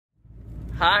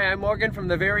Hi, I'm Morgan from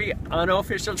the very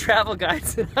unofficial travel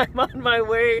guides, and I'm on my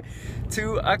way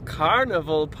to a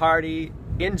carnival party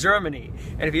in Germany.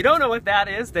 And if you don't know what that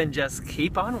is, then just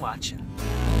keep on watching.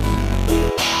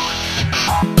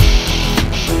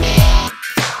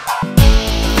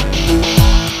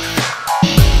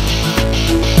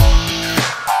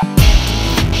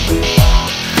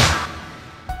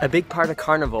 A big part of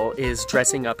Carnival is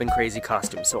dressing up in crazy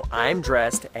costumes. So I'm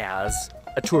dressed as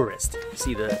a tourist. You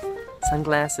see the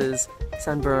sunglasses,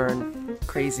 sunburn,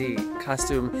 crazy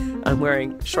costume. I'm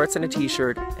wearing shorts and a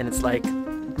t-shirt, and it's like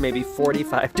maybe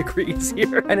 45 degrees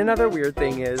here. And another weird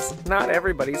thing is not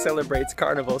everybody celebrates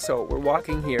Carnival, so we're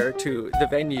walking here to the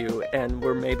venue and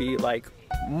we're maybe like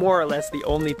more or less the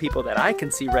only people that I can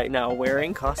see right now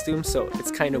wearing costumes, so it's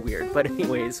kind of weird. But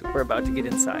anyways, we're about to get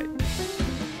inside.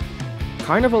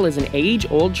 Carnival is an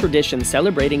age-old tradition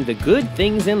celebrating the good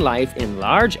things in life in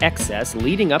large excess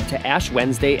leading up to Ash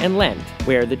Wednesday and Lent,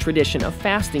 where the tradition of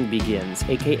fasting begins,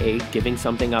 aka giving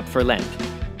something up for Lent.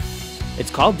 It's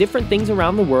called different things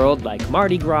around the world like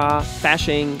Mardi Gras,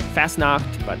 Fasching,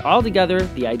 Fastnacht, but altogether,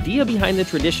 the idea behind the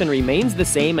tradition remains the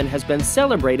same and has been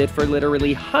celebrated for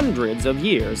literally hundreds of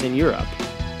years in Europe.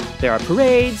 There are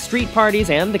parades, street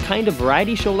parties, and the kind of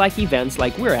variety show-like events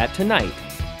like we're at tonight.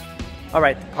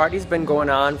 Alright, the party's been going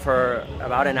on for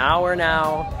about an hour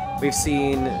now. We've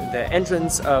seen the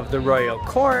entrance of the royal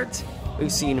court,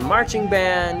 we've seen a marching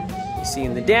band, we've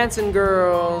seen the dancing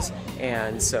girls,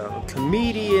 and some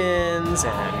comedians,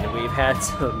 and we've had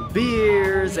some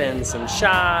beers and some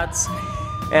shots.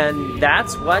 And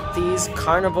that's what these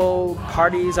carnival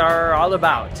parties are all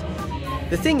about.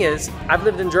 The thing is, I've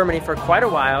lived in Germany for quite a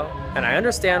while, and I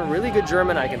understand really good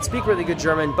German, I can speak really good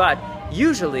German, but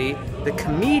usually the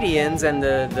comedians and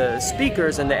the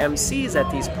speakers and the MCs at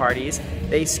these parties,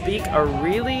 they speak a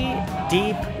really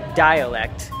deep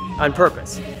dialect on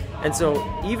purpose. And so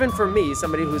even for me,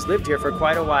 somebody who's lived here for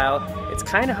quite a while, it's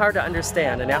kind of hard to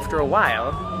understand, and after a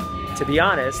while, to be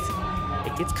honest,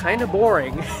 it gets kind of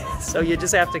boring. So you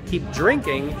just have to keep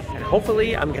drinking, and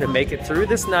hopefully I'm gonna make it through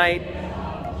this night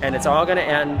and it's all gonna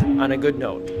end on a good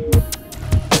note.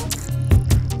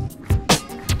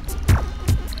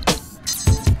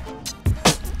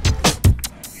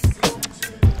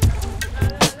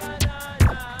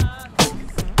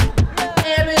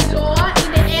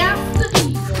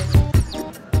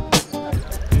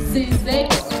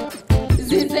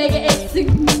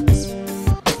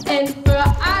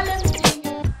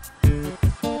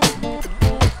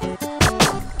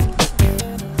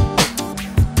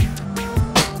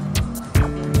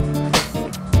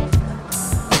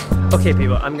 Okay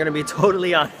people, I'm gonna be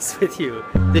totally honest with you.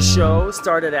 The show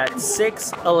started at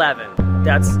 6:11.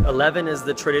 That's 11 is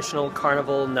the traditional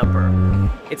carnival number.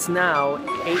 It's now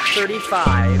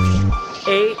 8:35,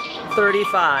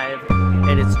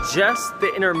 and it's just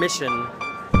the intermission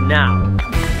now.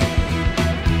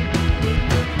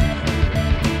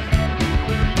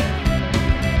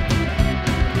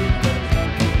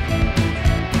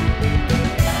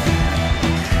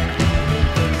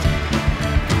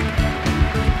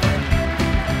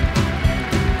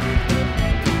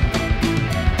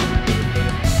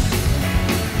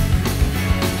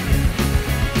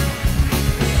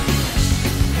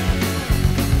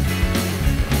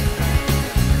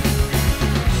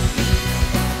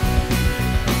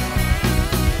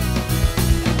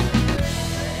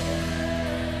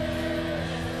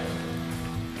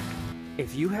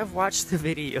 If you have watched the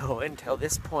video until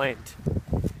this point,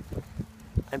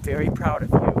 I'm very proud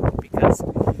of you, because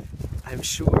I'm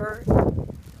sure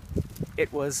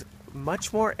it was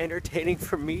much more entertaining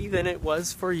for me than it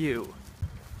was for you.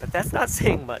 But that's not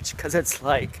saying much, because it's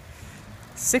like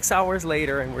 6 hours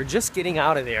later and we're just getting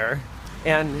out of there.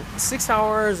 And 6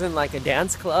 hours in like a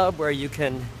dance club where you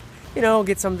can, you know,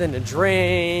 get something to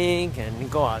drink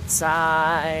and go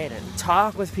outside and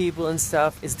talk with people and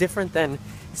stuff is different than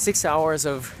 6 hours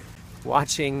of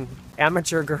watching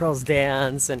amateur girls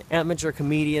dance and amateur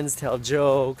comedians tell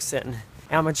jokes and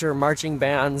amateur marching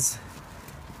bands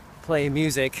play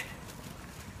music.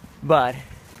 But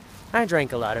I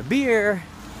drank a lot of beer,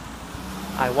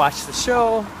 I watched the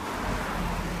show,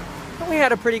 and we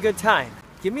had a pretty good time.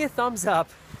 Give me a thumbs up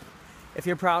if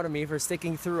you're proud of me for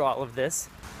sticking through all of this.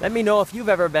 Let me know if you've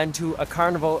ever been to a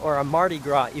carnival or a Mardi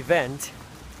Gras event,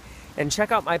 and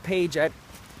check out my page at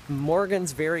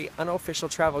Morgan's Very Unofficial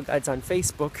Travel Guides on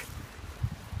Facebook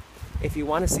if you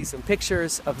want to see some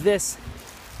pictures of this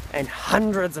and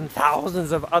hundreds and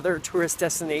thousands of other tourist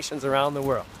destinations around the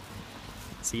world.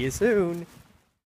 See you soon!